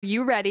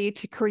You ready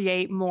to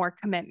create more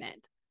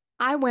commitment?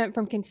 I went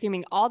from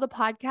consuming all the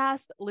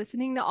podcasts,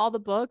 listening to all the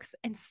books,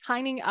 and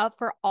signing up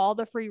for all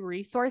the free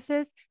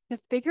resources to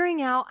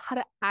figuring out how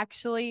to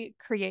actually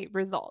create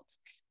results.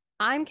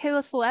 I'm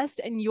Kayla Celeste,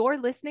 and you're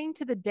listening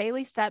to the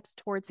Daily Steps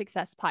Toward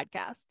Success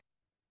podcast.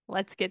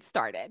 Let's get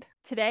started.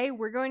 Today,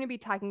 we're going to be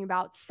talking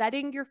about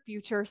setting your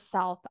future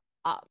self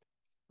up.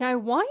 Now, I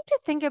want you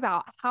to think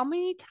about how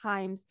many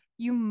times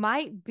you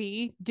might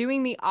be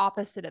doing the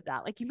opposite of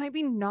that. Like you might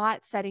be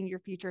not setting your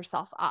future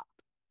self up.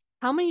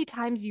 How many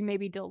times you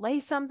maybe delay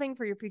something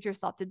for your future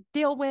self to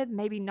deal with,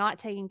 maybe not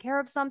taking care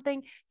of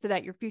something so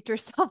that your future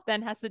self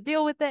then has to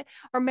deal with it.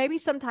 Or maybe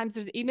sometimes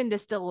there's even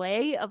this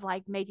delay of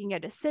like making a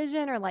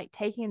decision or like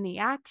taking the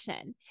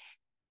action.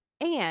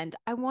 And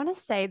I want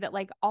to say that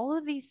like all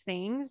of these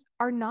things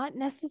are not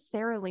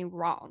necessarily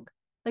wrong.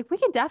 Like we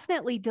can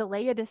definitely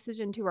delay a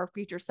decision to our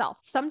future self.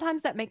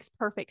 Sometimes that makes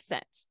perfect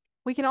sense.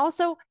 We can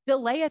also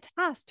delay a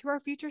task to our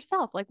future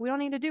self. Like we don't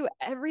need to do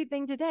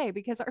everything today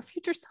because our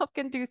future self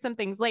can do some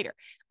things later.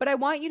 But I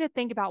want you to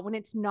think about when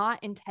it's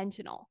not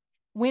intentional,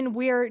 when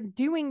we're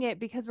doing it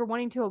because we're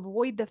wanting to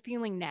avoid the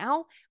feeling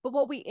now. But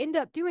what we end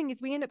up doing is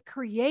we end up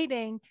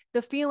creating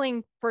the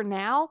feeling for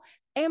now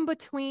and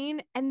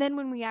between, and then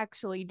when we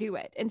actually do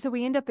it. And so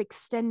we end up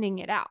extending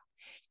it out.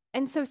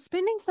 And so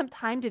spending some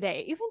time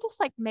today, even just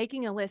like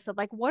making a list of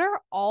like, what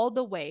are all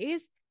the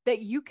ways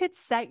that you could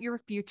set your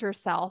future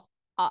self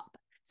up?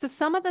 So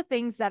some of the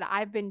things that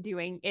I've been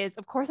doing is,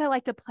 of course, I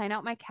like to plan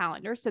out my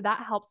calendar. So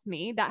that helps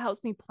me. That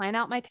helps me plan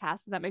out my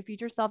tasks so that my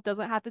future self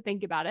doesn't have to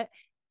think about it.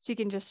 She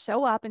can just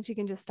show up and she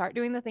can just start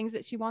doing the things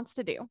that she wants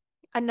to do.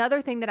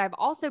 Another thing that I've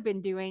also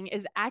been doing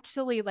is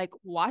actually like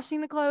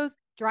washing the clothes,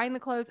 drying the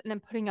clothes, and then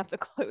putting up the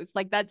clothes.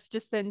 Like that's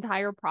just the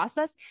entire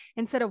process.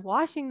 Instead of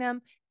washing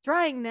them,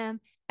 drying them,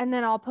 and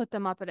then I'll put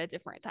them up at a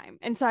different time.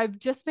 And so I've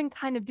just been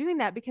kind of doing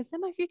that because then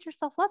my future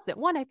self loves it.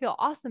 One, I feel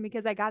awesome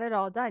because I got it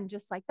all done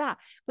just like that.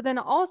 But then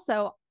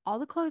also, all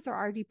the clothes are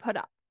already put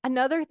up.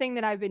 Another thing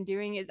that I've been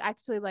doing is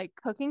actually like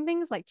cooking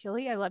things like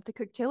chili. I love to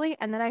cook chili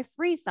and then I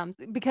freeze some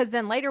because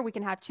then later we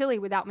can have chili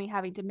without me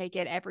having to make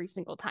it every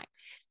single time.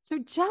 So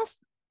just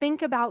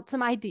think about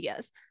some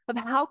ideas of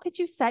how could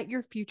you set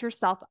your future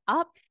self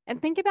up and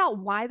think about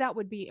why that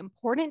would be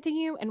important to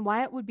you and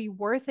why it would be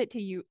worth it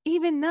to you,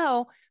 even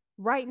though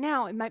right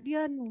now it might be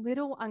a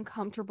little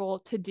uncomfortable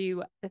to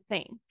do the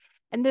thing.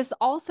 And this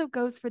also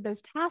goes for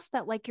those tasks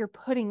that like you're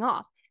putting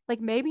off. Like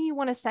maybe you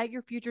want to set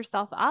your future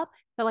self up,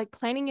 but like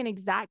planning an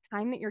exact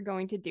time that you're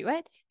going to do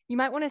it. You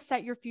might want to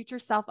set your future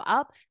self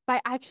up by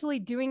actually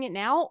doing it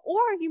now, or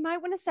you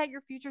might want to set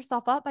your future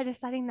self up by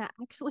deciding that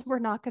actually we're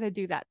not going to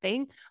do that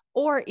thing,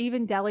 or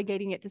even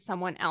delegating it to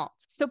someone else.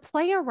 So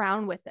play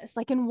around with this.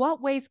 Like, in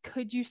what ways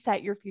could you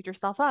set your future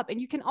self up? And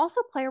you can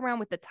also play around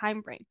with the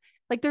time frame.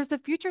 Like, there's the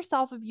future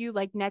self of you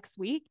like next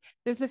week.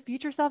 There's the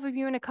future self of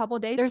you in a couple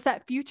of days. There's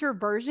that future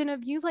version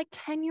of you like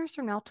 10 years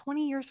from now,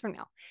 20 years from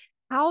now.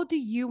 How do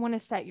you want to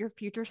set your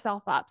future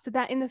self up so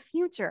that in the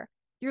future,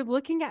 you're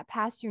looking at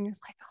past you and you're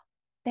like, oh,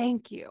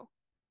 thank you.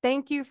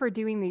 Thank you for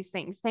doing these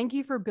things. Thank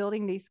you for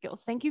building these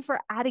skills. Thank you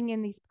for adding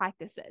in these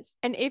practices.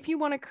 And if you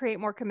want to create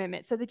more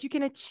commitment so that you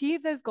can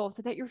achieve those goals,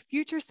 so that your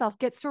future self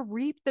gets to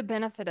reap the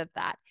benefit of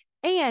that,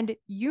 and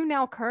you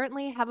now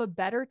currently have a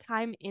better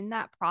time in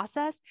that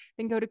process,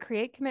 then go to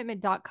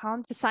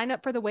createcommitment.com to sign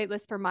up for the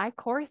waitlist for my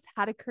course,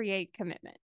 How to Create Commitment.